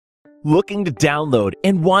Looking to download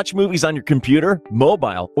and watch movies on your computer,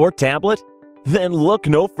 mobile, or tablet? Then look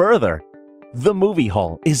no further. The Movie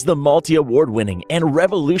Hall is the multi-award-winning and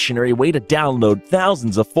revolutionary way to download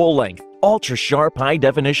thousands of full-length, ultra-sharp,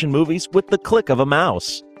 high-definition movies with the click of a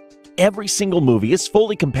mouse. Every single movie is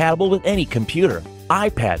fully compatible with any computer,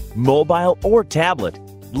 iPad, mobile, or tablet.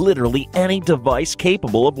 Literally any device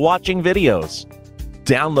capable of watching videos.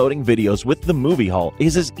 Downloading videos with the Movie Hall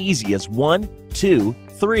is as easy as 1, 2,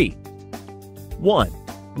 3. 1.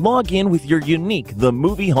 Log in with your unique The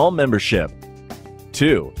Movie Hall membership.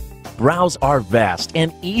 2. Browse our vast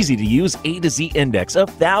and easy-to-use A to Z index of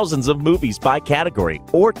thousands of movies by category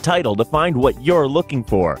or title to find what you're looking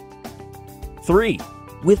for. 3.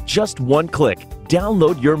 With just one click,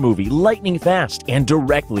 download your movie lightning fast and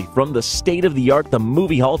directly from the state-of-the-art The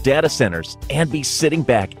Movie Hall data centers and be sitting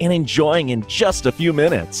back and enjoying in just a few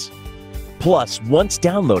minutes. Plus, once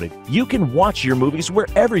downloaded, you can watch your movies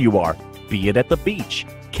wherever you are, be it at the beach,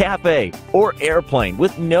 cafe, or airplane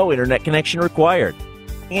with no internet connection required.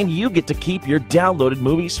 And you get to keep your downloaded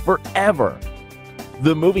movies forever.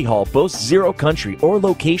 The Movie Hall boasts zero country or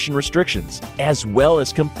location restrictions, as well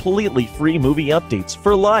as completely free movie updates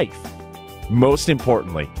for life. Most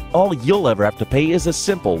importantly, all you'll ever have to pay is a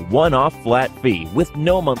simple one-off flat fee with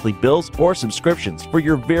no monthly bills or subscriptions for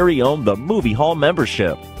your very own The Movie Hall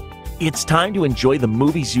membership. It's time to enjoy the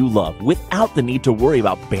movies you love without the need to worry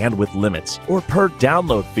about bandwidth limits or per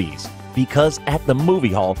download fees, because at the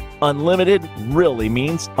Movie Hall, unlimited really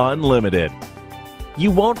means unlimited. You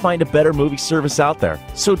won't find a better movie service out there,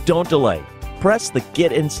 so don't delay. Press the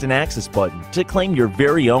Get Instant Access button to claim your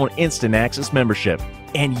very own Instant Access membership,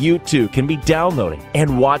 and you too can be downloading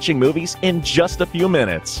and watching movies in just a few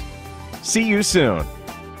minutes. See you soon!